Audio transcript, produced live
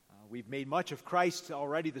We've made much of Christ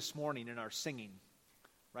already this morning in our singing,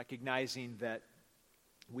 recognizing that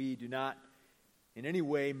we do not in any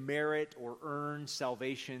way merit or earn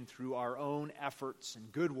salvation through our own efforts and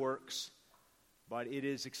good works, but it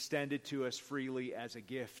is extended to us freely as a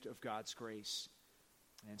gift of God's grace.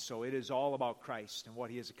 And so it is all about Christ and what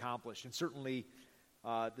he has accomplished. And certainly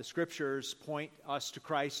the Scriptures point us to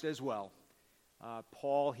Christ as well.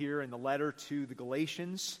 Paul here in the letter to the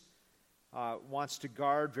Galatians wants to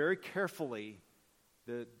guard very carefully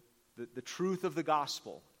the truth of the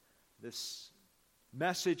gospel, this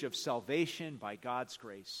message of salvation by God's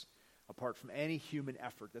grace, apart from any human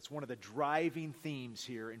effort. That's one of the driving themes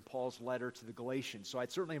here in Paul's letter to the Galatians. So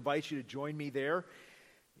I'd certainly invite you to join me there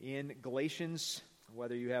in Galatians,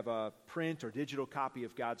 whether you have a print or digital copy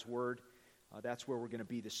of God's Word. That's where we're going to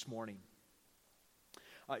be this morning.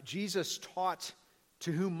 Jesus taught,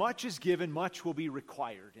 "To whom much is given, much will be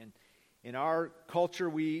required." And in our culture,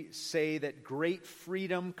 we say that great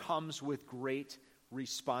freedom comes with great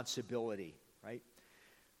responsibility, right?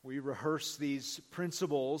 We rehearse these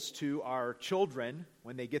principles to our children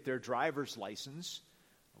when they get their driver's license.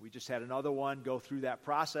 We just had another one go through that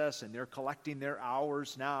process, and they're collecting their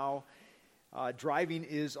hours now. Driving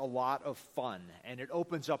is a lot of fun, and it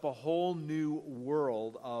opens up a whole new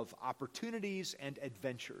world of opportunities and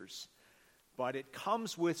adventures. But it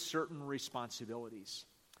comes with certain responsibilities.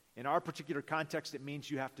 In our particular context, it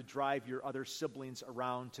means you have to drive your other siblings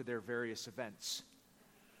around to their various events.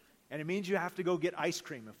 And it means you have to go get ice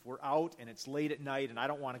cream if we're out and it's late at night and I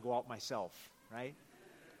don't want to go out myself, right?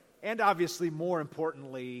 And obviously, more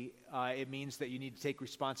importantly, it means that you need to take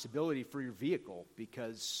responsibility for your vehicle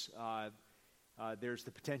because there's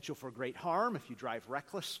the potential for great harm if you drive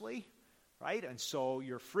recklessly, right? And so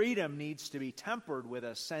your freedom needs to be tempered with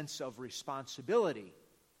a sense of responsibility.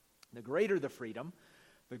 The greater the freedom,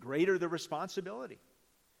 the greater the responsibility.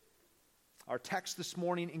 Our text this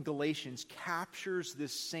morning in Galatians captures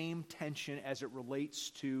this same tension as it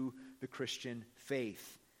relates to the Christian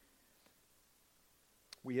faith.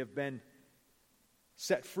 We have been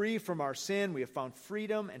set free from our sin. We have found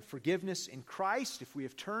freedom and forgiveness in Christ. If we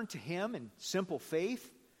have turned to him in simple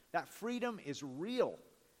faith, that freedom is real.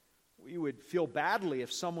 We would feel badly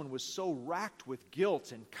if someone was so racked with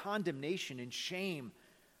guilt and condemnation and shame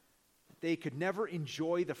that they could never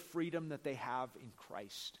enjoy the freedom that they have in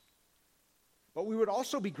Christ. But we would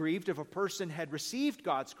also be grieved if a person had received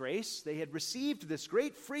God's grace, they had received this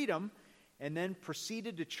great freedom, and then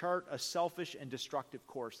proceeded to chart a selfish and destructive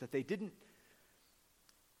course, that they didn't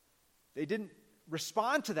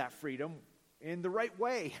respond to that freedom in the right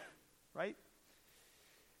way, right?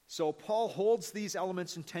 So Paul holds these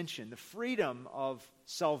elements in tension, the freedom of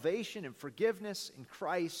salvation and forgiveness in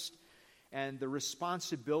Christ and the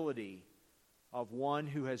responsibility of one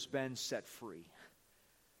who has been set free.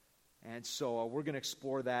 And so we're going to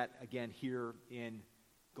explore that again here in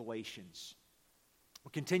Galatians.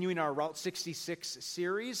 We're continuing our Route 66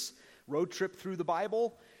 series, Road Trip Through the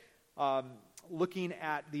Bible, looking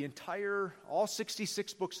at all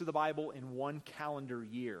 66 books of the Bible in one calendar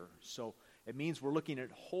year. So it means we're looking at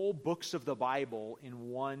whole books of the Bible in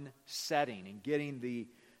one setting and getting the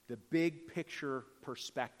big picture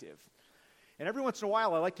perspective. And every once in a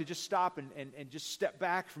while, I like to just stop and just step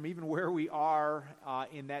back from even where we are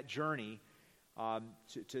in that journey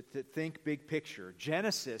to think big picture.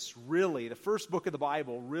 Genesis, really, the first book of the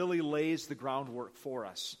Bible, really lays the groundwork for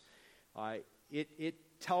us.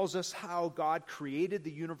 It tells us how God created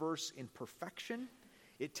the universe in perfection.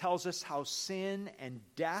 It tells us how sin and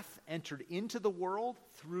death entered into the world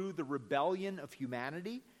through the rebellion of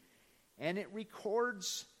humanity. And it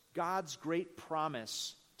records God's great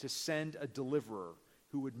promise to send a deliverer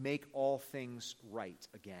who would make all things right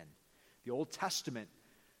again. The Old Testament,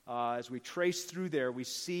 as we trace through there, we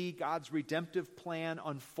see God's redemptive plan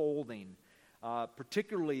unfolding,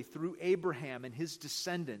 particularly through Abraham and his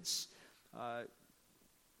descendants.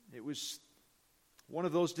 It was one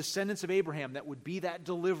of those descendants of Abraham that would be that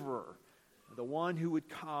deliverer, the one who would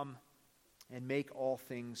come and make all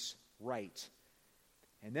things right.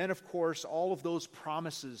 And then, of course, all of those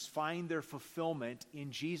promises find their fulfillment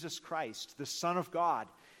in Jesus Christ, the Son of God.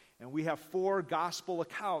 And we have 4 gospel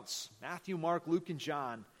accounts, Matthew, Mark, Luke, and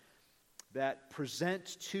John, that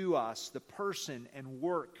present to us the person and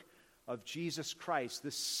work of Jesus Christ,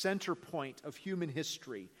 the center point of human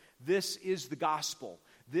history. This is the gospel.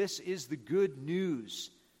 This is the good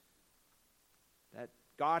news that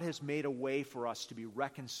God has made a way for us to be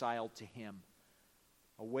reconciled to him.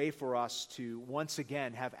 A way for us to once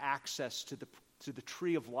again have access to the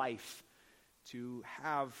tree of life, to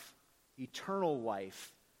have eternal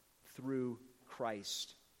life through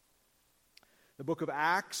Christ. The book of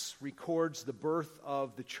Acts records the birth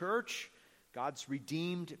of the church, God's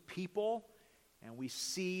redeemed people, and we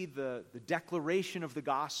see the declaration of the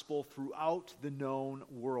gospel throughout the known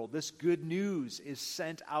world. This good news is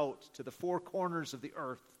sent out to the four corners of the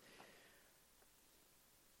earth.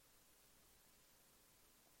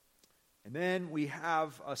 And then we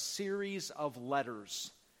have a series of letters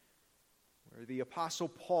where the Apostle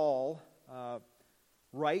Paul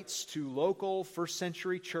writes to local first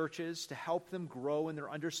century churches to help them grow in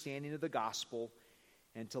their understanding of the gospel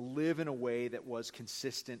and to live in a way that was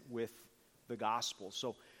consistent with the gospel.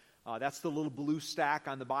 So that's the little blue stack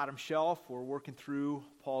on the bottom shelf. We're working through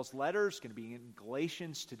Paul's letters, going to be in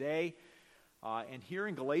Galatians today. And here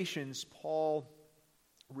in Galatians, Paul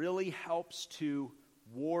really helps to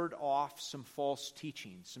ward off some false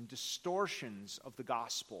teachings, some distortions of the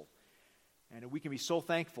gospel. And we can be so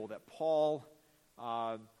thankful that Paul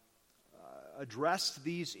addressed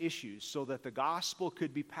these issues so that the gospel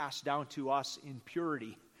could be passed down to us in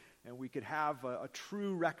purity, and we could have a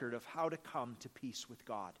true record of how to come to peace with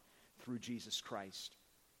God through Jesus Christ.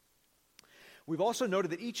 We've also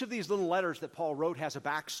noted that each of these little letters that Paul wrote has a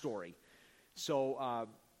backstory. So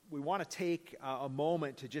we want to take a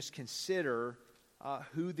moment to just consider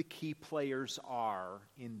who the key players are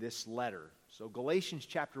in this letter. So Galatians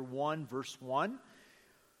chapter 1, verse 1,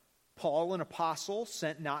 Paul, an apostle,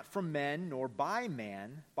 sent not from men nor by a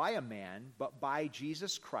man, but by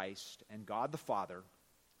Jesus Christ and God the Father,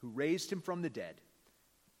 who raised him from the dead,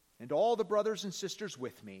 and all the brothers and sisters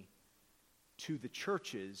with me, to the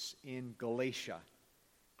churches in Galatia.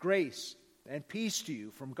 Grace and peace to you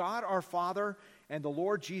from God our Father and the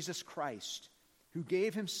Lord Jesus Christ, who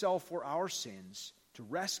gave himself for our sins to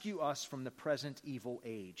rescue us from the present evil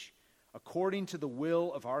age, according to the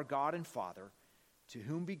will of our God and Father, to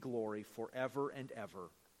whom be glory forever and ever.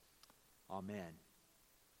 Amen.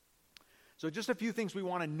 So just a few things we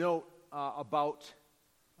want to note about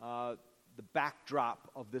the backdrop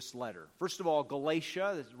of this letter. First of all,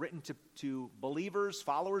 Galatia is written to believers,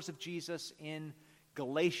 followers of Jesus in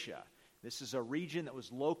Galatia. This is a region that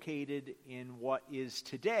was located in what is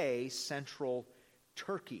today central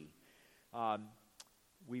Turkey.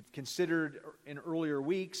 We've considered in earlier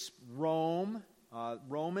weeks Rome,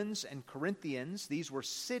 Romans and Corinthians. These were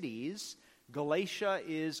cities. Galatia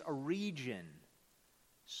is a region.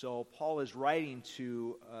 So Paul is writing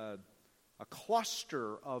to a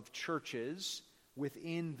cluster of churches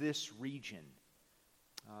within this region.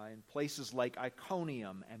 In places like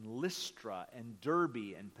Iconium and Lystra and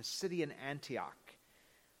Derbe and Pisidian Antioch.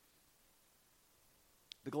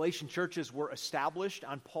 The Galatian churches were established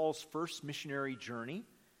on Paul's first missionary journey.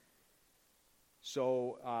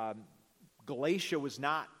 So Galatia was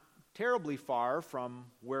not terribly far from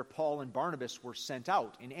where Paul and Barnabas were sent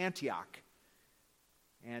out in Antioch.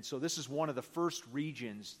 And so this is one of the first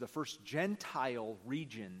regions, the first Gentile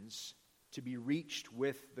regions to be reached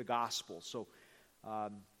with the gospel. So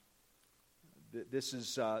this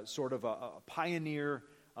is sort of a pioneer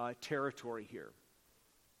territory here.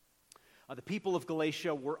 The people of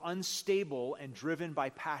Galatia were unstable and driven by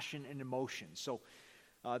passion and emotion. So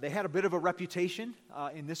they had a bit of a reputation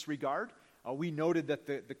in this regard. We noted that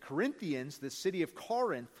the Corinthians, the city of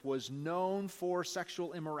Corinth, was known for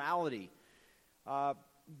sexual immorality.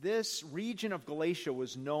 This region of Galatia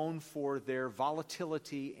was known for their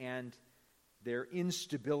volatility and their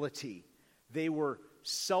instability. They were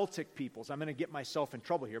Celtic peoples. I'm going to get myself in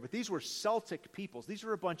trouble here, but these were Celtic peoples. These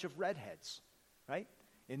were a bunch of redheads, right,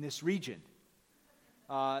 in this region.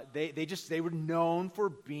 They were known for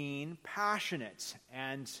being passionate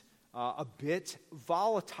and a bit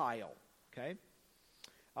volatile, okay?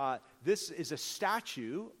 This is a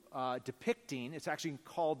statue depicting, it's actually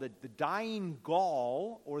called the dying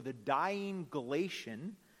Gaul or the dying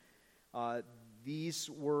Galatian. These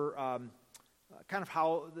were kind of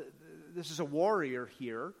how, this is a warrior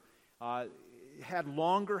here, had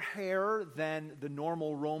longer hair than the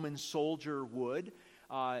normal Roman soldier would.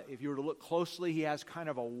 If you were to look closely, he has kind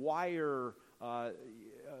of a wire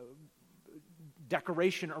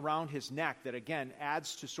decoration around his neck that, again,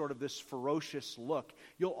 adds to sort of this ferocious look.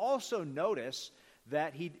 You'll also notice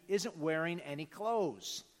that he isn't wearing any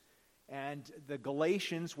clothes. And the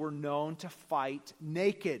Galatians were known to fight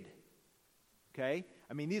naked. Okay?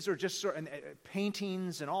 I mean, these are just sort of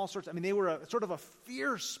paintings and all sorts. I mean, they were sort of a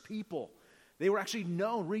fierce people. They were actually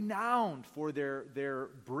renowned for their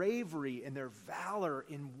bravery and their valor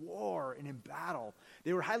in war and in battle.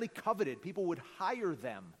 They were highly coveted. People would hire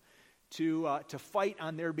them to fight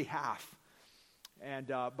on their behalf.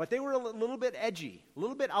 But they were a little bit edgy, a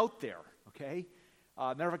little bit out there, okay?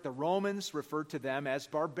 Matter of fact, the Romans referred to them as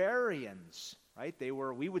barbarians, right? They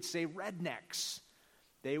were, we would say, rednecks.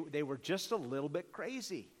 They were just a little bit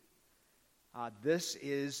crazy. This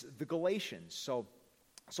is the Galatians. So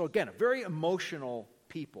again, a very emotional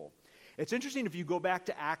people. It's interesting if you go back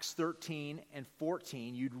to Acts 13 and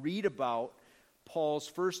 14, you'd read about Paul's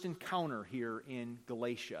first encounter here in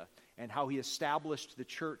Galatia and how he established the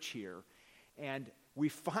church here. And we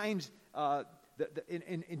find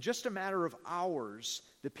in just a matter of hours,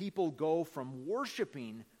 the people go from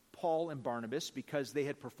worshiping Paul and Barnabas because they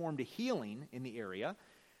had performed a healing in the area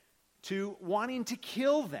to wanting to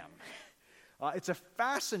kill them. It's a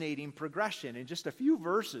fascinating progression in just a few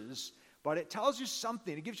verses, but it tells you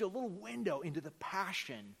something. It gives you a little window into the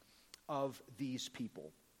passion of these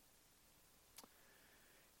people.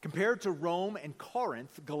 Compared to Rome and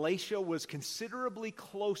Corinth, Galatia was considerably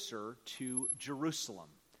closer to Jerusalem.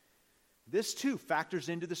 This, too, factors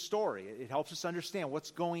into the story. It helps us understand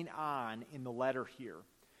what's going on in the letter here.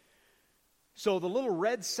 So the little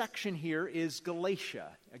red section here is Galatia,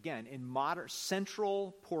 again, in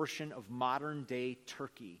central portion of modern-day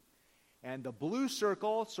Turkey. And the blue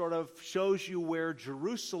circle sort of shows you where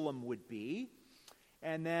Jerusalem would be.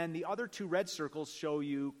 And then the other two red circles show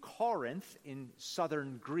you Corinth in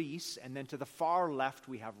southern Greece. And then to the far left,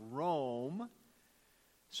 we have Rome.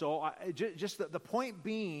 So just the point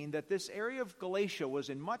being that this area of Galatia was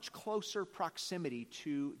in much closer proximity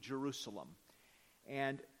to Jerusalem.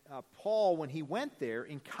 And Paul, when he went there,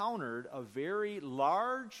 encountered a very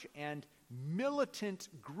large and militant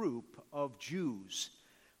group of Jews,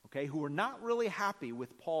 who were not really happy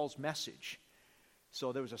with Paul's message.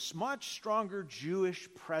 So there was a much stronger Jewish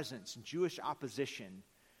presence and Jewish opposition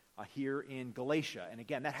here in Galatia. And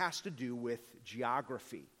again, that has to do with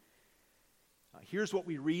geography. Here's what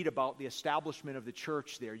we read about the establishment of the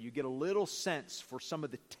church there. You get a little sense for some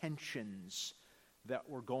of the tensions that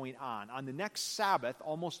were going on. On the next Sabbath,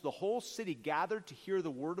 almost the whole city gathered to hear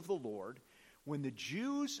the word of the Lord. When the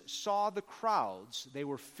Jews saw the crowds, they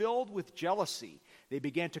were filled with jealousy. They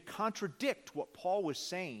began to contradict what Paul was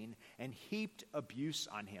saying and heaped abuse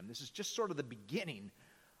on him. This is just sort of the beginning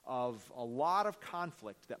of a lot of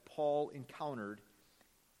conflict that Paul encountered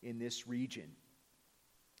in this region.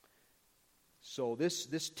 So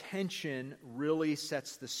this tension really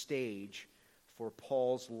sets the stage for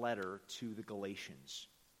Paul's letter to the Galatians.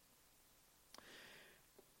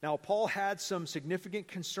 Now, Paul had some significant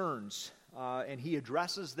concerns, and he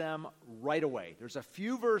addresses them right away. There's a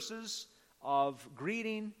few verses of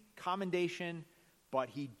greeting, commendation, but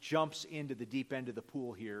he jumps into the deep end of the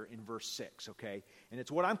pool here in verse 6, okay? And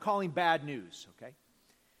it's what I'm calling bad news, okay?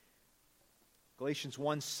 Galatians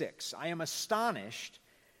 1:6. I am astonished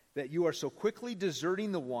that you are so quickly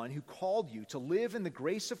deserting the one who called you to live in the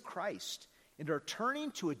grace of Christ and are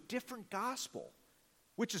turning to a different gospel,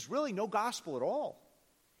 which is really no gospel at all.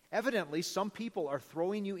 Evidently, some people are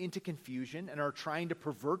throwing you into confusion and are trying to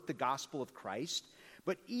pervert the gospel of Christ.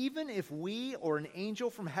 But even if we or an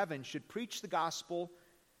angel from heaven should preach a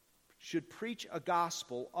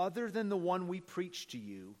gospel other than the one we preach to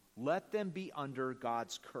you, let them be under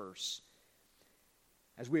God's curse.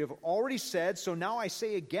 As we have already said, so now I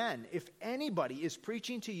say again, if anybody is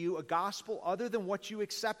preaching to you a gospel other than what you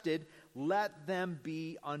accepted, let them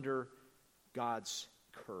be under God's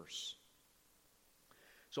curse.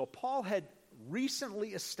 So Paul had recently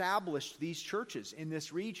established these churches in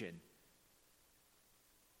this region.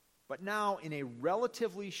 But now, in a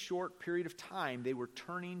relatively short period of time, they were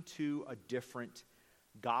turning to a different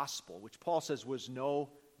gospel, which Paul says was no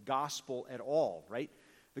gospel at all, right?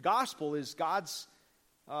 The gospel is God's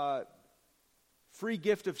free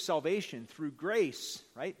gift of salvation through grace,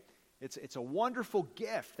 right? It's a wonderful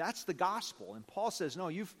gift. That's the gospel. And Paul says, no,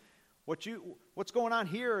 what's going on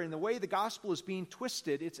here and the way the gospel is being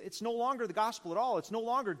twisted, it's no longer the gospel at all. It's no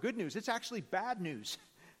longer good news. It's actually bad news.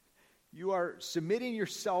 You are submitting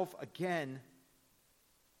yourself again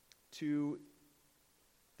to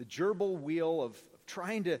the gerbil wheel of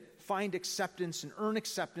trying to find acceptance and earn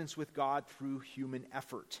acceptance with God through human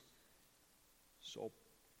effort. So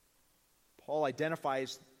Paul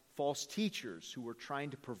identifies false teachers who were trying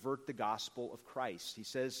to pervert the gospel of Christ. He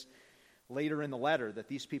says later in the letter that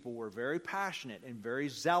these people were very passionate and very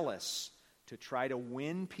zealous to try to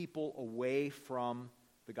win people away from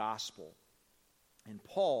the gospel. And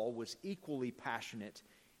Paul was equally passionate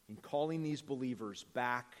in calling these believers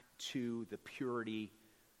back to the purity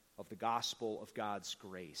of the gospel of God's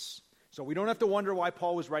grace. So we don't have to wonder why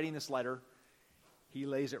Paul was writing this letter. He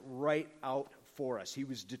lays it right out for us. He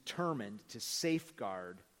was determined to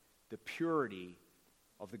safeguard the purity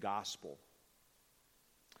of the gospel.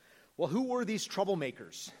 Well, who were these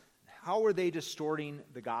troublemakers? How were they distorting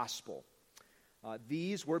the gospel?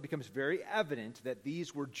 it becomes very evident that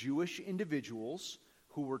these were Jewish individuals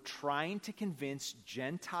who were trying to convince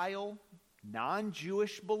Gentile,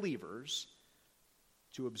 non-Jewish believers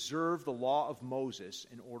to observe the law of Moses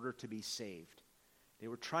in order to be saved. They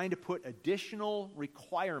were trying to put additional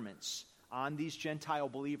requirements on these Gentile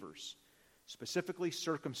believers, specifically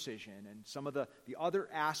circumcision and some of the other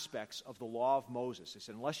aspects of the law of Moses. They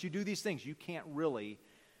said, unless you do these things, you can't really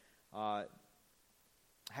have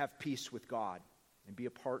peace with God and be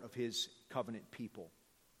a part of his covenant people.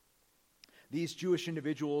 These Jewish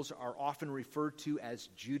individuals are often referred to as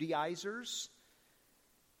Judaizers,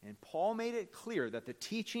 and Paul made it clear that the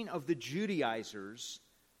teaching of the Judaizers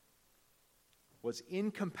was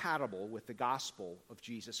incompatible with the gospel of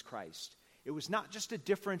Jesus Christ. It was not just a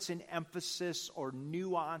difference in emphasis or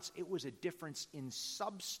nuance, it was a difference in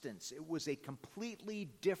substance. It was a completely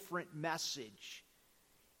different message.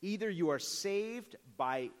 Either you are saved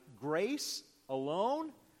by grace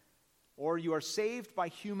alone, or you are saved by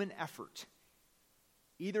human effort.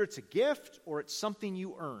 Either it's a gift or it's something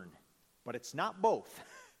you earn, but it's not both.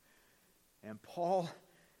 And Paul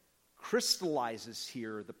crystallizes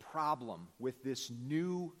here the problem with this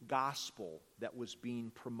new gospel that was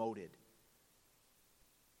being promoted.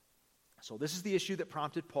 So this is the issue that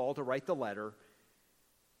prompted Paul to write the letter,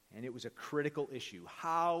 and it was a critical issue.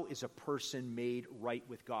 How is a person made right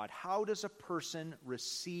with God? How does a person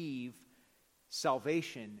receive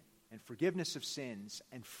salvation and forgiveness of sins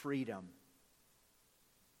and freedom?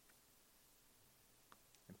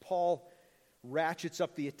 And Paul ratchets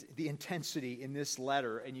up the intensity in this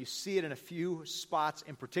letter, and you see it in a few spots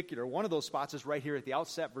in particular. One of those spots is right here at the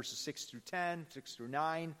outset, verses 6 through 10, 6 through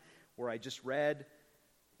 9, where I just read.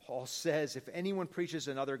 Paul says, if anyone preaches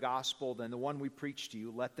another gospel than the one we preach to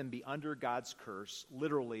you, let them be under God's curse.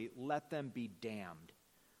 Literally, let them be damned.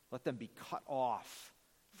 Let them be cut off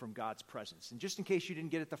from God's presence. And just in case you didn't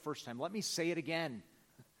get it the first time, let me say it again.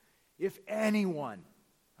 If anyone,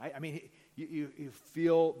 I mean, you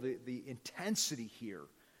feel the intensity here.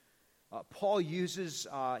 Paul uses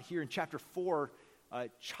here in chapter 4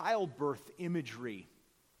 childbirth imagery.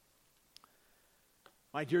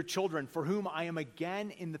 My dear children, for whom I am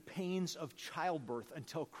again in the pains of childbirth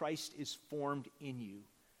until Christ is formed in you.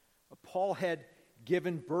 Paul had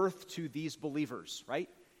given birth to these believers, right?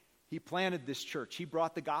 He planted this church. He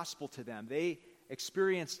brought the gospel to them. They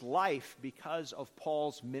experienced life because of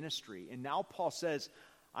Paul's ministry. And now Paul says,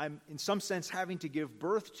 I'm in some sense having to give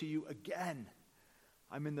birth to you again.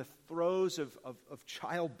 I'm in the throes of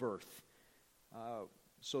childbirth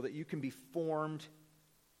so that you can be formed,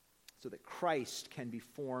 so that Christ can be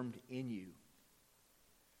formed in you.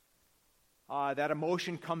 That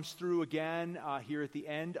emotion comes through again here at the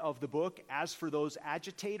end of the book. As for those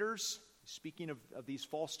agitators, speaking of these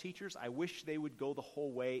false teachers, I wish they would go the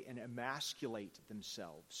whole way and emasculate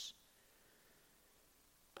themselves.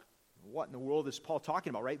 What in the world is Paul talking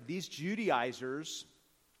about, right? These Judaizers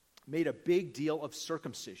made a big deal of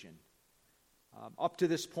circumcision. Up to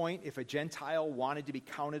this point, if a Gentile wanted to be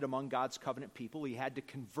counted among God's covenant people, he had to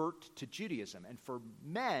convert to Judaism. And for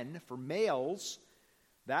men, for males,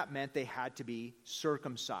 that meant they had to be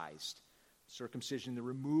circumcised. Circumcision, the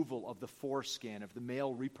removal of the foreskin of the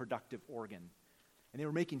male reproductive organ. And they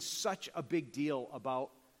were making such a big deal about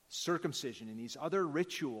circumcision and these other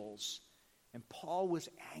rituals. And Paul was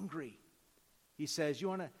angry. He says, you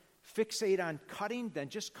want to fixate on cutting? Then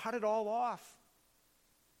just cut it all off.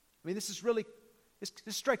 I mean, this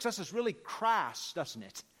strikes us as really crass, doesn't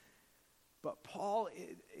it? But Paul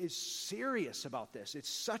is serious about this. It's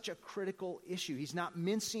such a critical issue. He's not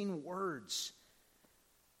mincing words.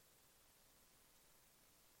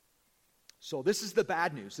 So this is the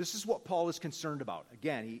bad news. This is what Paul is concerned about.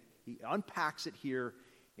 Again, he unpacks it here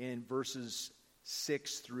in verses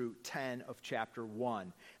 6 through 10 of chapter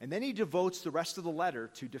 1. And then he devotes the rest of the letter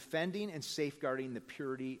to defending and safeguarding the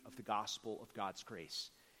purity of the gospel of God's grace.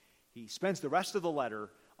 He spends the rest of the letter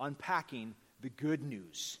unpacking the good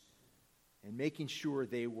news and making sure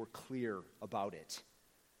they were clear about it.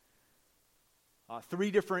 3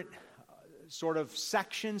 different sort of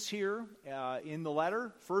sections here in the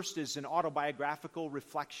letter. First is an autobiographical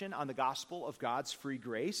reflection on the gospel of God's free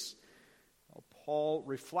grace. Paul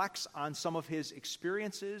reflects on some of his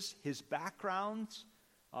experiences, his background,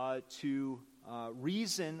 to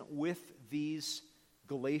reason with these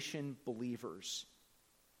Galatian believers.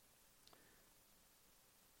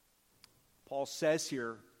 Paul says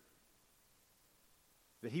here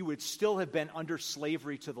that he would still have been under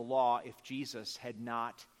slavery to the law if Jesus had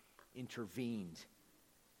not intervened.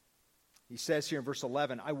 He says here in verse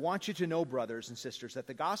 11, I want you to know, brothers and sisters, that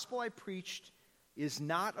the gospel I preached is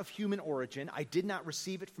not of human origin. I did not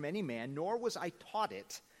receive it from any man, nor was I taught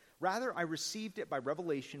it. Rather, I received it by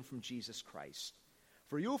revelation from Jesus Christ.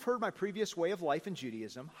 For you have heard my previous way of life in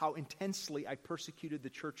Judaism, how intensely I persecuted the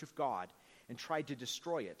church of God and tried to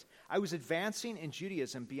destroy it. I was advancing in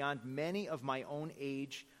Judaism beyond many of my own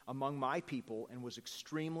age among my people and was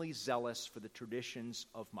extremely zealous for the traditions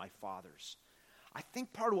of my fathers. I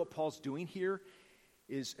think part of what Paul's doing here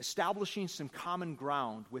is establishing some common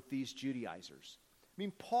ground with these Judaizers. I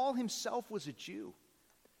mean, Paul himself was a Jew.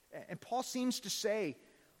 And Paul seems to say,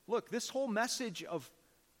 look, this whole message of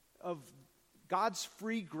God's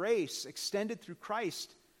free grace extended through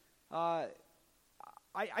Christ, I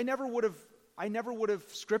never would have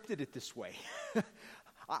scripted it this way.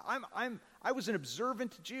 I was an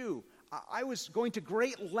observant Jew. I was going to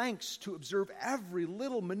great lengths to observe every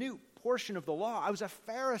little minute portion of the law. I was a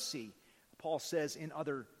Pharisee, Paul says in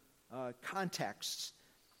other contexts.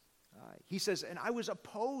 He says, and I was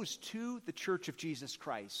opposed to the Church of Jesus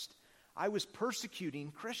Christ. I was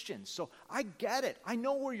persecuting Christians. So I get it. I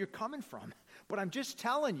know where you're coming from. But I'm just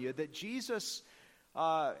telling you that Jesus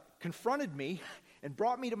confronted me and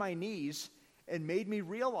brought me to my knees and made me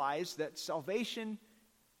realize that salvation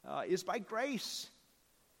is by grace.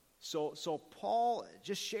 So Paul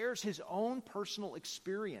just shares his own personal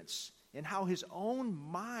experience and how his own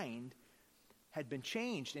mind had been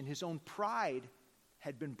changed and his own pride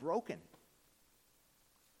had been broken.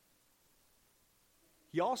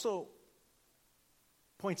 He also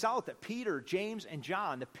points out that Peter, James, and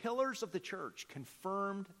John, the pillars of the church,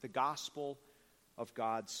 confirmed the gospel of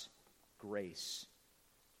God's grace.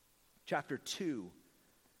 Chapter 2,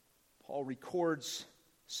 Paul records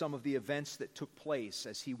some of the events that took place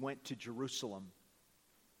as he went to Jerusalem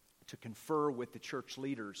to confer with the church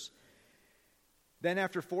leaders. Then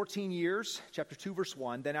after 14 years, chapter 2, verse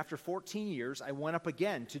 1, then after 14 years, I went up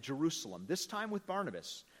again to Jerusalem, this time with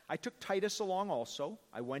Barnabas. I took Titus along also.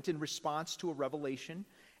 I went in response to a revelation,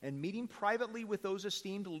 and meeting privately with those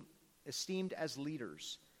esteemed as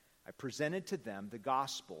leaders, I presented to them the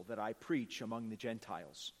gospel that I preach among the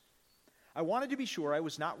Gentiles. I wanted to be sure I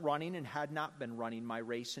was not running and had not been running my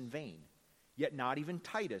race in vain. Yet not even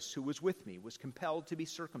Titus, who was with me, was compelled to be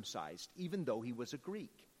circumcised, even though he was a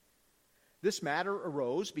Greek. This matter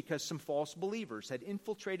arose because some false believers had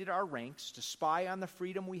infiltrated our ranks to spy on the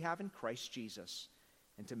freedom we have in Christ Jesus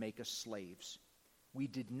and to make us slaves. We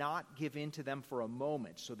did not give in to them for a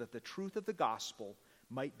moment so that the truth of the gospel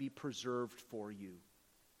might be preserved for you.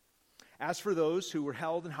 As for those who were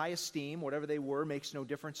held in high esteem, whatever they were makes no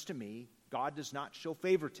difference to me. God does not show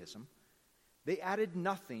favoritism. They added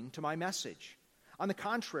nothing to my message. On the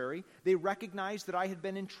contrary, they recognized that I had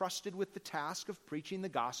been entrusted with the task of preaching the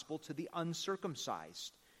gospel to the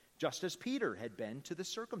uncircumcised, just as Peter had been to the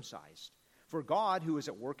circumcised. For God, who is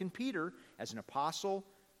at work in Peter as an apostle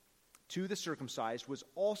to the circumcised, was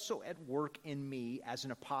also at work in me as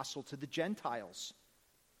an apostle to the Gentiles.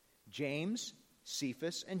 James,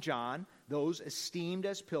 Cephas, and John, those esteemed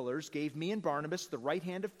as pillars, gave me and Barnabas the right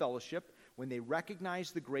hand of fellowship when they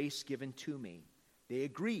recognized the grace given to me. They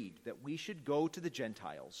agreed that we should go to the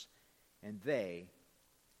Gentiles, and they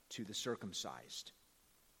to the circumcised.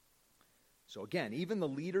 So again, even the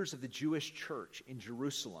leaders of the Jewish church in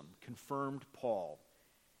Jerusalem confirmed Paul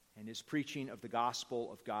and his preaching of the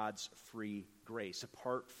gospel of God's free grace,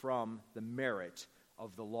 apart from the merit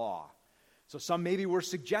of the law. So some maybe were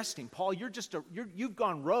suggesting, Paul, you've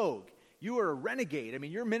gone rogue. You are a renegade. I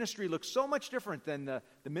mean, your ministry looks so much different than the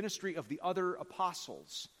ministry of the other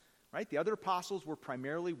apostles, right? The other apostles were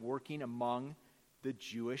primarily working among the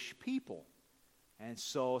Jewish people. And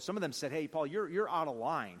so some of them said, hey, Paul, you're out of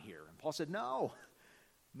line here. And Paul said, no,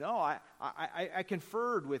 I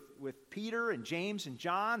conferred with Peter and James and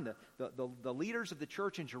John, the leaders of the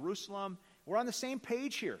church in Jerusalem. We're on the same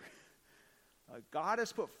page here. God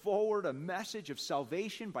has put forward a message of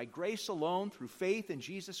salvation by grace alone, through faith in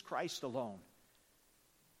Jesus Christ alone.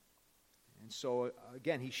 And so,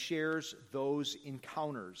 again, he shares those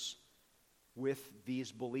encounters with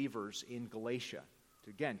these believers in Galatia to,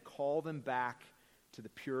 again, call them back to the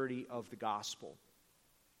purity of the gospel.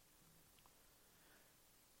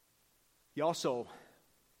 He also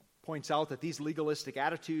points out that these legalistic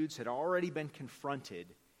attitudes had already been confronted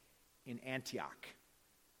in Antioch.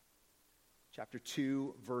 Chapter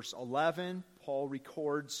 2, verse 11, Paul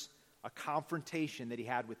records a confrontation that he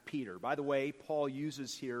had with Peter. By the way, Paul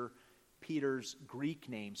uses here Peter's Greek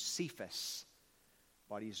name, Cephas.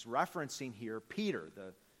 But he's referencing here Peter,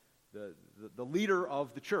 the leader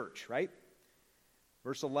of the church, right?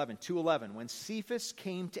 Verse 11, 2:11, when Cephas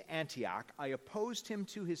came to Antioch, I opposed him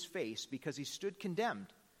to his face because he stood condemned.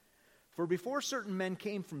 For before certain men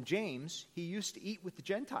came from James, he used to eat with the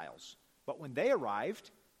Gentiles. But when they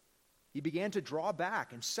arrived, he began to draw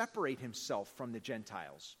back and separate himself from the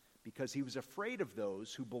Gentiles, because he was afraid of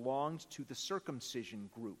those who belonged to the circumcision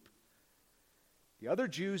group. The other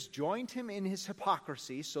Jews joined him in his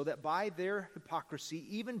hypocrisy, so that by their hypocrisy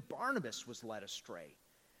even Barnabas was led astray.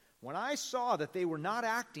 When I saw that they were not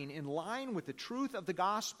acting in line with the truth of the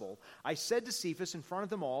gospel, I said to Cephas in front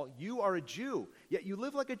of them all, "You are a Jew, yet you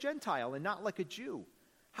live like a Gentile and not like a Jew.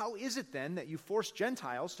 How is it then that you force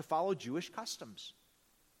Gentiles to follow Jewish customs?"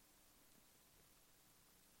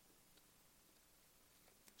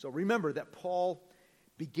 So remember that Paul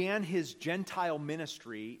began his Gentile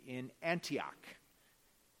ministry in Antioch.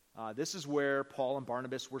 This is where Paul and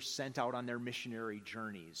Barnabas were sent out on their missionary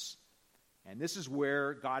journeys. And this is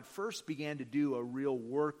where God first began to do a real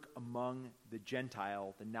work among the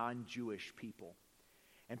Gentile, the non-Jewish people.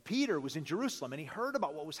 And Peter was in Jerusalem, and he heard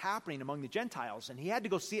about what was happening among the Gentiles, and he had to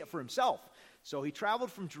go see it for himself. So he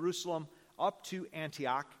traveled from Jerusalem up to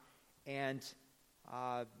Antioch, and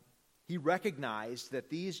he recognized that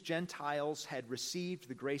these Gentiles had received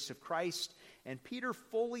the grace of Christ, and Peter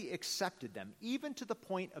fully accepted them, even to the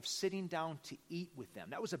point of sitting down to eat with them.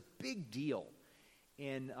 That was a big deal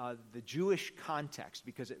in the Jewish context,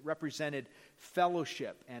 because it represented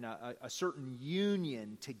fellowship and a certain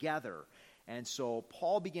union together. And so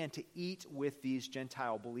Paul began to eat with these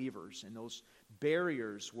Gentile believers, and those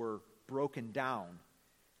barriers were broken down.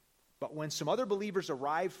 But when some other believers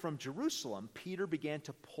arrived from Jerusalem, Peter began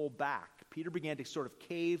to pull back. Peter began to sort of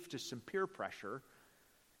cave to some peer pressure.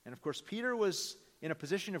 And of course, Peter was in a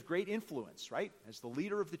position of great influence, right, as the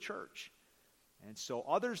leader of the church. And so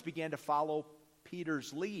others began to follow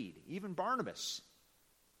Peter's lead. Even Barnabas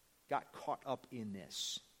got caught up in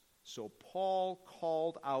this. So Paul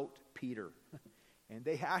called out Peter, and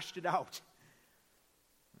they hashed it out.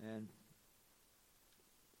 And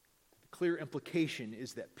the clear implication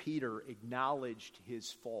is that Peter acknowledged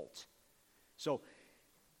his fault. So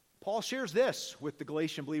Paul shares this with the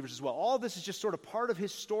Galatian believers as well. All of this is just sort of part of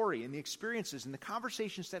his story and the experiences and the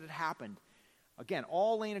conversations that had happened. Again,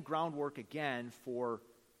 all laying a groundwork again for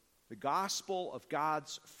the gospel of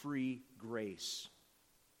God's free grace.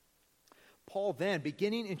 Paul then,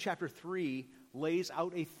 beginning in chapter 3, lays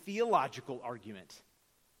out a theological argument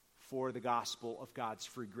for the gospel of God's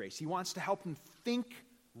free grace. He wants to help them think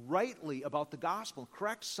rightly about the gospel and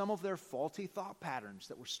correct some of their faulty thought patterns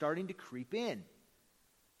that were starting to creep in.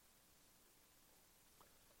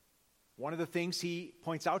 One of the things he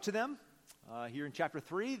points out to them here in chapter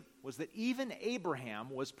 3 was that even Abraham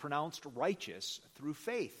was pronounced righteous through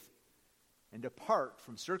faith and apart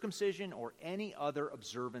from circumcision or any other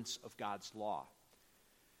observance of God's law.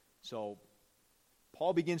 So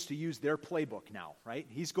Paul begins to use their playbook now, right?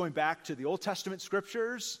 He's going back to the Old Testament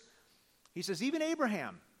scriptures. He says, even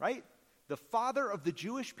Abraham, right, the father of the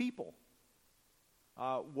Jewish people,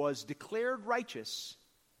 was declared righteous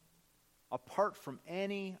apart from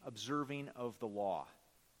any observing of the law.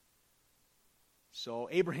 So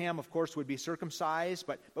Abraham, of course, would be circumcised,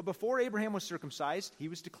 but before Abraham was circumcised, he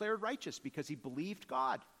was declared righteous because he believed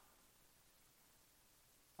God.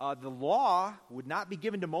 The law would not be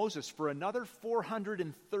given to Moses for another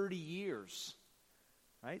 430 years.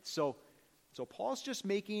 Right? So Paul's just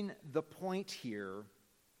making the point here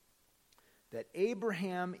that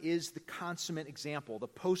Abraham is the consummate example, the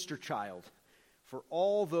poster child for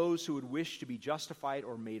all those who would wish to be justified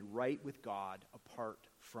or made right with God apart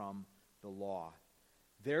from the law.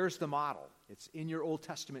 There's the model. It's in your Old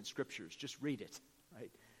Testament scriptures. Just read it,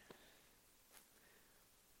 right?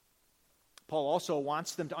 Paul also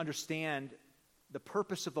wants them to understand the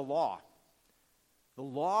purpose of the law. The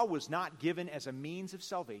law was not given as a means of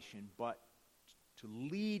salvation, but to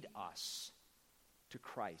lead us to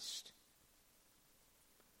Christ.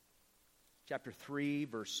 Chapter 3,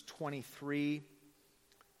 verse 23.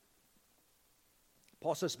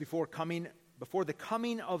 Paul says, before the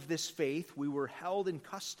coming of this faith, we were held in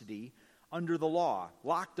custody under the law,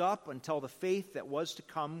 locked up until the faith that was to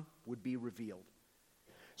come would be revealed.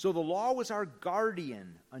 So the law was our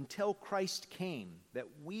guardian until Christ came, that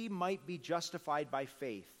we might be justified by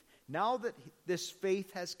faith. Now that this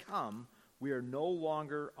faith has come, we are no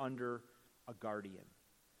longer under a guardian.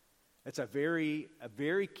 That's a very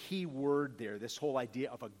key word there, this whole idea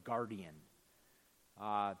of a guardian.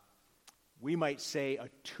 We might say a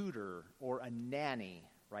tutor or a nanny,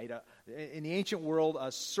 right? In the ancient world,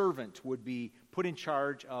 a servant would be put in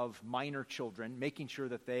charge of minor children, making sure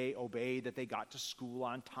that they obeyed, that they got to school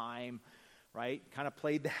on time, right? Kind of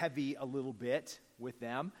played the heavy a little bit with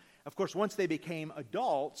them. Of course, once they became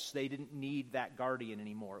adults, they didn't need that guardian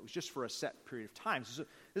anymore. It was just for a set period of time. So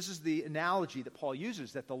this is the analogy that Paul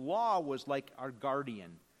uses, that the law was like our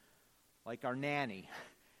guardian, like our nanny.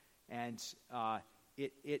 And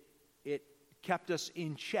it kept us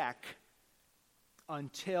in check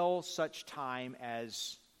until such time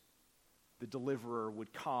as the deliverer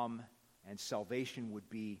would come and salvation would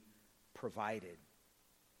be provided.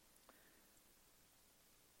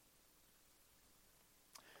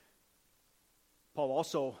 Paul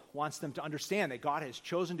also wants them to understand that God has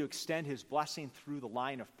chosen to extend his blessing through the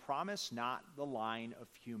line of promise, not the line of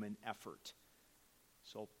human effort.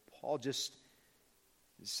 So Paul just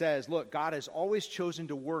says, look, God has always chosen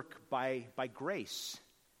to work by grace.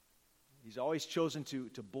 He's always chosen to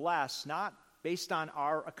bless, not based on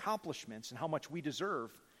our accomplishments and how much we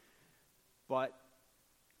deserve, but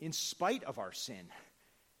in spite of our sin,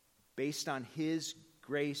 based on his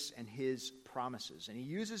grace and his promises. And he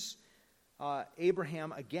uses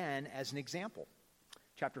Abraham again as an example.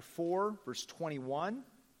 Chapter 4, verse 21.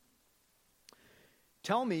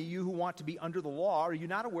 Tell me, you who want to be under the law, are you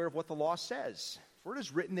not aware of what the law says? For it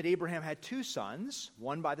is written that Abraham had two sons,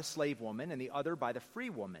 one by the slave woman and the other by the free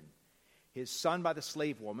woman. His son by the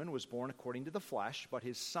slave woman was born according to the flesh, but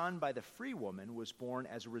his son by the free woman was born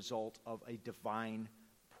as a result of a divine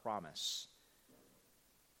promise.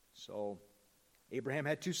 So Abraham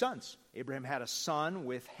had two sons. Abraham had a son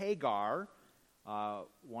with Hagar,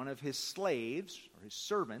 one of his slaves or his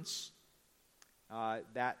servants.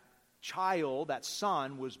 That child, that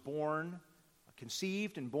son, was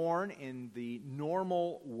conceived and born in the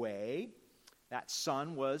normal way. That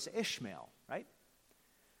son was Ishmael, right?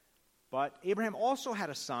 But Abraham also had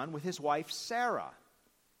a son with his wife Sarah,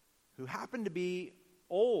 who happened to be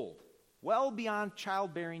old, well beyond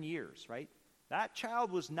childbearing years, right? That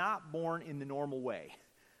child was not born in the normal way.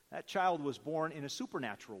 That child was born in a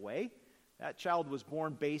supernatural way. That child was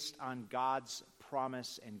born based on God's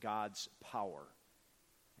promise and God's power.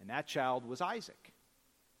 And that child was Isaac.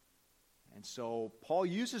 And so Paul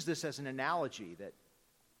uses this as an analogy that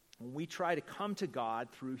when we try to come to God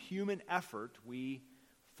through human effort, we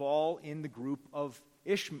fall in the group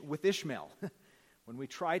with Ishmael. When we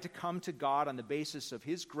try to come to God on the basis of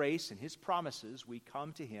his grace and his promises, we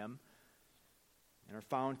come to him and are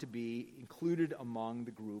found to be included among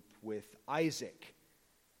the group with Isaac.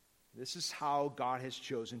 This is how God has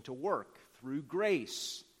chosen to work, through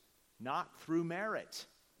grace, not through merit.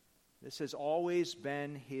 This has always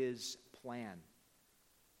been his plan.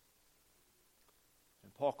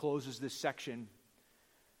 And Paul closes this section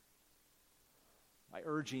by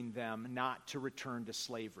urging them not to return to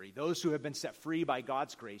slavery. Those who have been set free by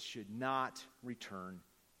God's grace should not return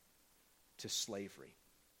to slavery.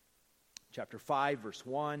 Chapter 5, verse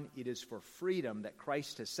 1, it is for freedom that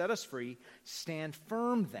Christ has set us free. Stand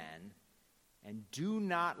firm then, and do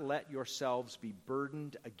not let yourselves be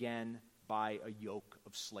burdened again by a yoke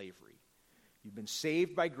of slavery. You've been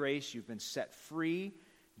saved by grace. You've been set free.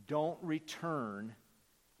 Don't return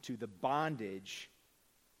to the bondage,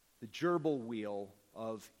 the gerbil wheel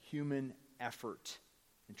of human effort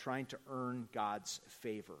and trying to earn God's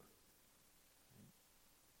favor.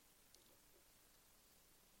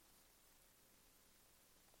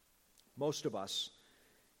 Most of us,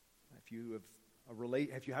 if you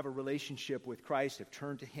have a relationship with Christ, have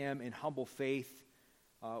turned to him in humble faith,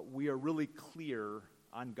 we are really clear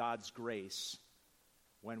on God's grace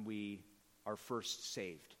when we are first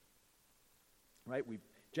saved. Right? We've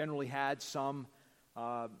generally had some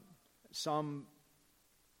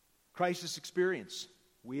crisis experience.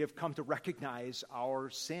 We have come to recognize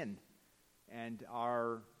our sin and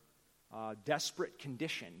our desperate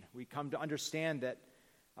condition. We come to understand that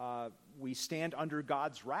we stand under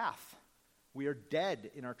God's wrath. We are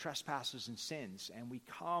dead in our trespasses and sins, and we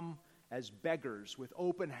come as beggars with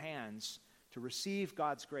open hands to receive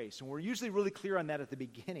God's grace. And we're usually really clear on that at the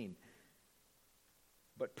beginning.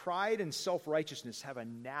 But pride and self-righteousness have a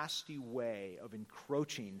nasty way of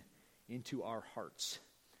encroaching into our hearts.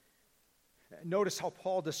 Notice how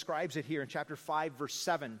Paul describes it here in chapter 5, verse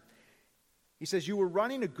 7. He says, you were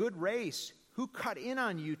running a good race. Who cut in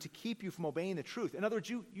on you to keep you from obeying the truth? In other words,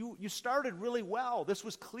 you started really well. This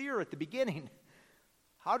was clear at the beginning.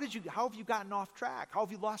 How have you gotten off track? How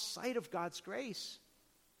have you lost sight of God's grace?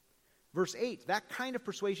 Verse 8, that kind of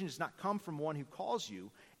persuasion does not come from one who calls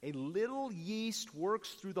you. A little yeast works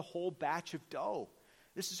through the whole batch of dough.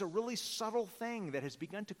 This is a really subtle thing that has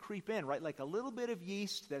begun to creep in, right? Like a little bit of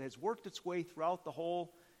yeast that has worked its way throughout the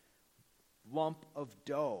whole lump of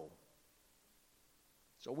dough.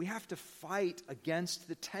 So we have to fight against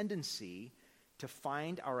the tendency to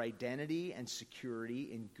find our identity and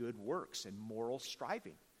security in good works and moral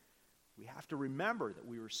striving. We have to remember that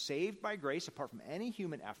we were saved by grace apart from any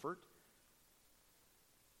human effort,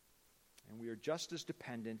 and we are just as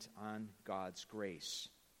dependent on God's grace.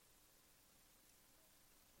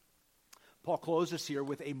 Paul closes here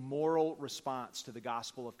with a moral response to the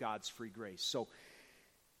gospel of God's free grace. So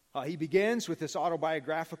he begins with this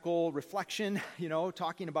autobiographical reflection,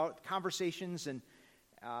 talking about conversations and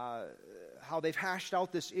how they've hashed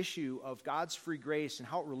out this issue of God's free grace and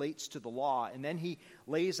how it relates to the law. And then he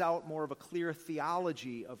lays out more of a clear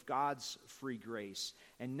theology of God's free grace.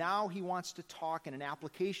 And now he wants to talk in an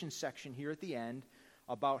application section here at the end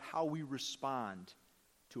about how we respond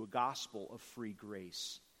to a gospel of free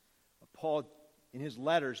grace. Paul, in his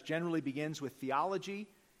letters, generally begins with theology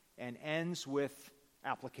and ends with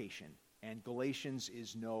application. And Galatians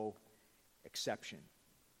is no exception.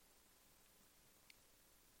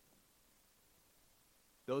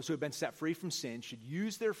 Those who have been set free from sin should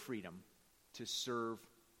use their freedom to serve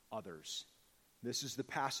others. This is the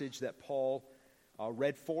passage that Paul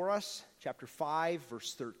read for us, chapter 5,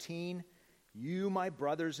 verse 13. You, my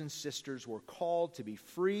brothers and sisters, were called to be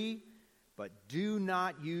free, but do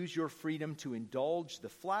not use your freedom to indulge the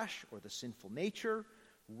flesh or the sinful nature.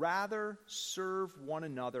 Rather, serve one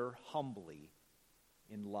another humbly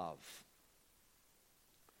in love.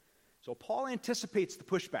 So Paul anticipates the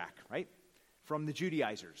pushback, right, from the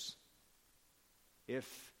Judaizers.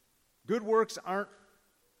 If good works aren't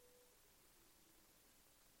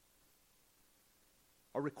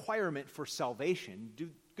a requirement for salvation, do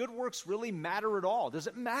good works really matter at all? Does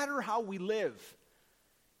it matter how we live?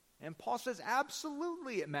 And Paul says,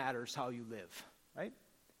 absolutely it matters how you live, right?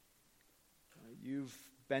 You've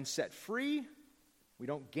been set free. We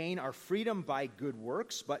don't gain our freedom by good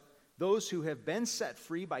works, but those who have been set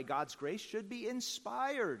free by God's grace should be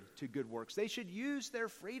inspired to good works. They should use their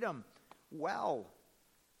freedom well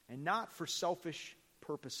and not for selfish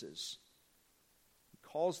purposes. He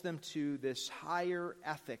calls them to this higher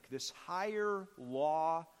ethic, this higher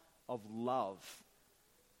law of love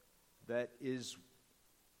that is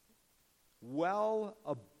well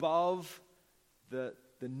above the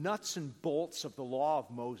nuts and bolts of the law of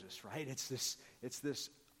Moses, right? It's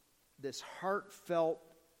this heartfelt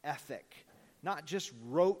ethic, not just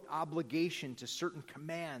rote obligation to certain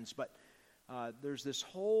commands, but there's this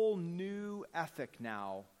whole new ethic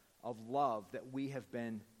now of love that we have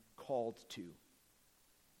been called to.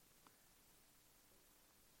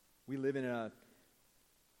 We live in a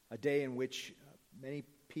day in which many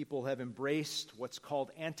people have embraced what's called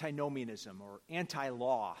antinomianism or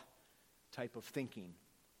anti-law type of thinking.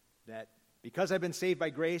 That because I've been saved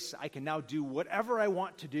by grace, I can now do whatever I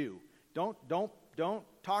want to do. Don't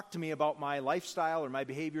talk to me about my lifestyle or my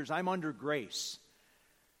behaviors. I'm under grace.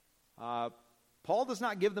 Paul does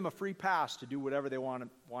not give them a free pass to do whatever they want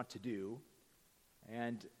to do.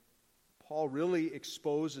 And Paul really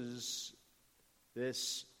exposes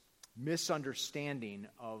this misunderstanding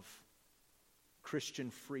of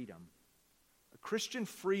Christian freedom. Christian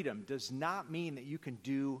freedom does not mean that you can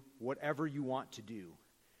do whatever you want to do.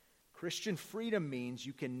 Christian freedom means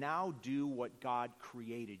you can now do what God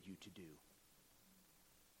created you to do.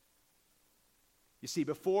 You see,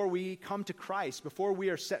 before we come to Christ, before we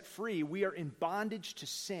are set free, we are in bondage to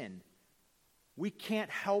sin. We can't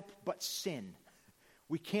help but sin.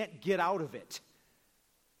 We can't get out of it.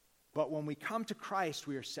 But when we come to Christ,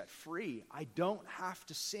 we are set free. I don't have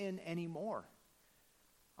to sin anymore.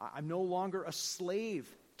 I'm no longer a slave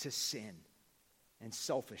to sin and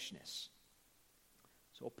selfishness.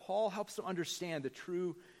 So Paul helps them understand the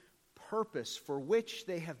true purpose for which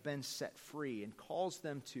they have been set free and calls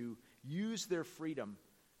them to use their freedom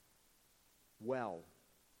well.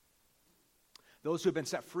 Those who have been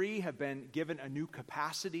set free have been given a new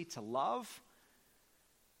capacity to love.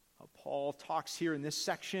 Paul talks here in this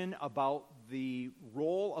section about the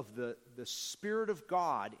role of the Spirit of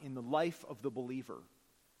God in the life of the believer.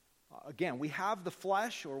 Again, we have the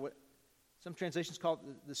flesh, or what some translations call it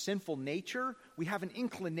the sinful nature. We have an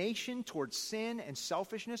inclination towards sin and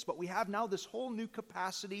selfishness, but we have now this whole new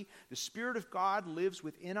capacity. The Spirit of God lives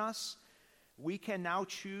within us. We can now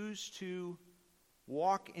choose to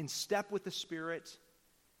walk in step with the Spirit.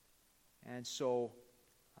 And so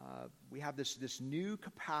we have this new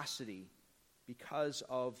capacity because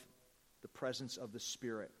of the presence of the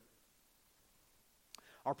Spirit.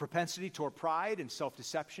 Our propensity toward pride and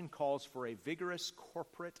self-deception calls for a vigorous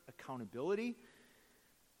corporate accountability.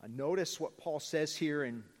 Notice what Paul says here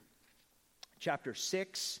in chapter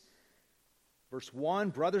 6, verse 1.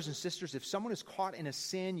 Brothers and sisters, if someone is caught in a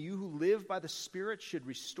sin, you who live by the Spirit should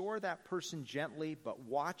restore that person gently, but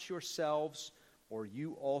watch yourselves, or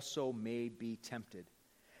you also may be tempted.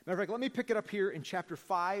 Matter of fact, let me pick it up here in chapter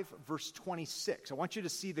 5, verse 26. I want you to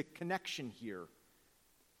see the connection here.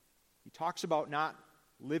 He talks about not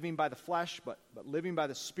living by the flesh, but living by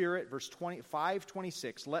the Spirit. Verse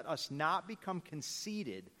 5:26, let us not become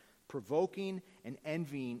conceited, provoking and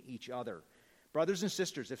envying each other. Brothers and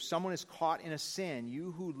sisters, if someone is caught in a sin,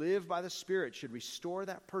 you who live by the Spirit should restore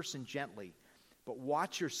that person gently. But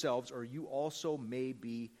watch yourselves, or you also may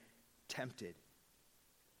be tempted.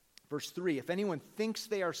 Verse 3, if anyone thinks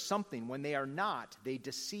they are something when they are not, they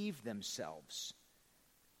deceive themselves.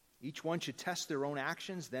 Each one should test their own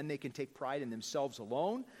actions, then they can take pride in themselves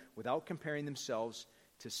alone without comparing themselves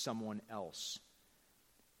to someone else.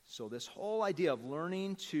 So this whole idea of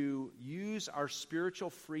learning to use our spiritual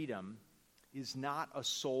freedom is not a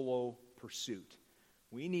solo pursuit.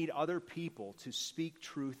 We need other people to speak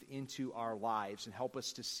truth into our lives and help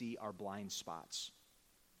us to see our blind spots.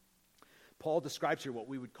 Paul describes here what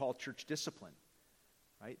we would call church discipline,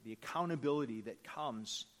 right? The accountability that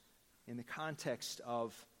comes in the context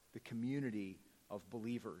of the community of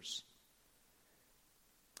believers.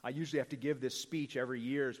 I usually have to give this speech every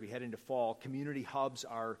year as we head into fall. Community hubs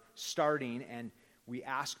are starting, and we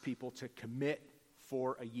ask people to commit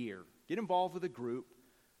for a year. Get involved with a group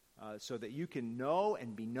so that you can know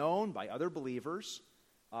and be known by other believers.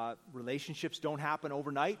 Relationships don't happen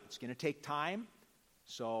overnight. It's going to take time.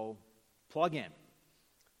 So plug in.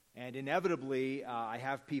 And inevitably, I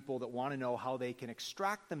have people that want to know how they can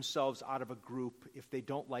extract themselves out of a group if they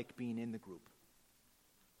don't like being in the group.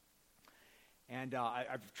 And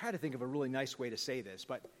I've tried to think of a really nice way to say this,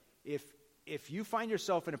 but if you find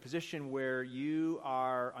yourself in a position where you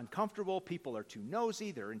are uncomfortable, people are too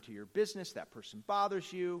nosy, they're into your business, that person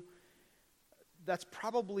bothers you, that's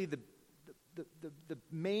probably the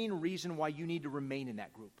main reason why you need to remain in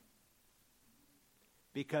that group.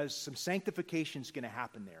 Because some sanctification is going to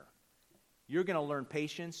happen there. You're going to learn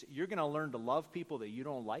patience. You're going to learn to love people that you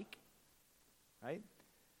don't like. Right?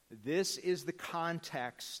 This is the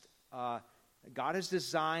context. God has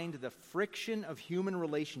designed the friction of human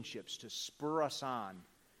relationships to spur us on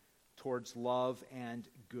towards love and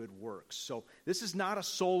good works. So this is not a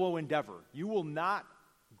solo endeavor. You will not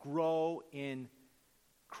grow in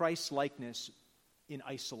Christ-likeness in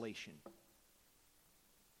isolation.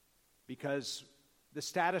 Because the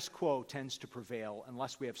status quo tends to prevail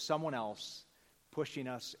unless we have someone else pushing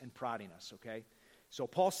us and prodding us, okay? So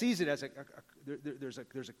Paul sees it as there's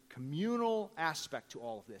a communal aspect to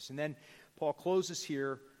all of this. And then Paul closes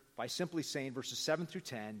here by simply saying, verses 7 through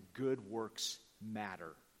 10, good works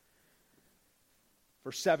matter.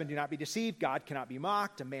 Verse 7, do not be deceived. God cannot be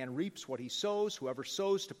mocked. A man reaps what he sows. Whoever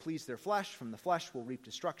sows to please their flesh, from the flesh will reap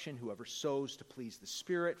destruction. Whoever sows to please the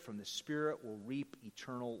Spirit, from the Spirit will reap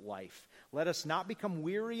eternal life. Let us not become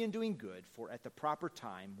weary in doing good, for at the proper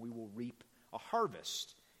time we will reap a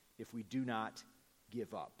harvest if we do not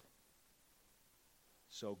give up.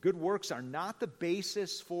 So good works are not the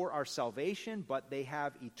basis for our salvation, but they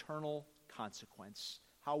have eternal consequence.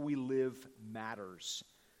 How we live matters.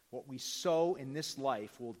 What we sow in this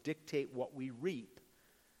life will dictate what we reap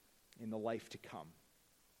in the life to come.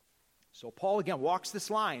 So Paul, again, walks this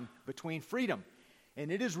line between freedom,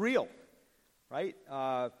 and it is real, right?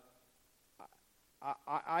 I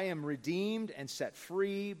am redeemed and set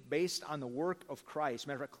free based on the work of Christ.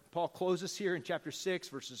 Matter of fact, Paul closes here in chapter 6,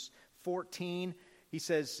 verses 14. He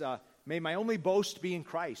says, may my only boast be in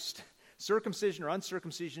Christ. Circumcision or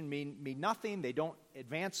uncircumcision mean nothing. They don't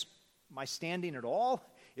advance my standing at all.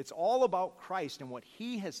 It's all about Christ and what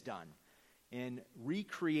he has done in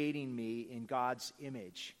recreating me in God's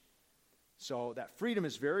image. So that freedom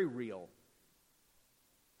is very real.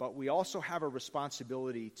 But we also have a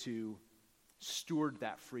responsibility to steward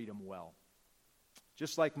that freedom well.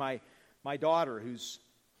 Just like my daughter, who's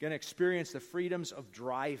going to experience the freedoms of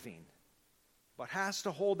driving, but has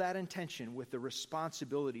to hold that intention with the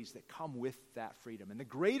responsibilities that come with that freedom. And the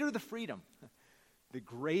greater the freedom, the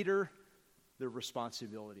greater the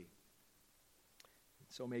responsibility.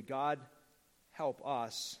 So may God help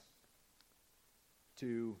us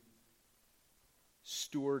to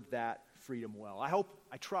steward that freedom well.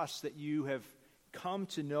 I trust that you have come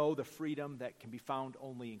to know the freedom that can be found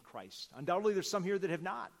only in Christ. Undoubtedly, there's some here that have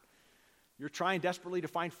not. You're trying desperately to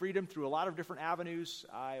find freedom through a lot of different avenues.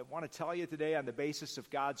 I want to tell you today, on the basis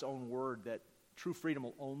of God's own word, that true freedom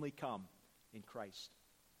will only come in Christ.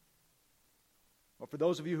 But for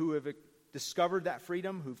those of you who have discovered that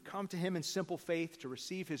freedom, who've come to him in simple faith to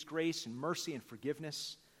receive his grace and mercy and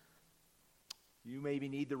forgiveness, you maybe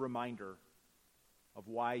need the reminder of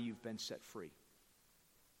why you've been set free.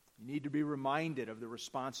 You need to be reminded of the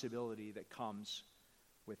responsibility that comes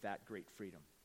with that great freedom.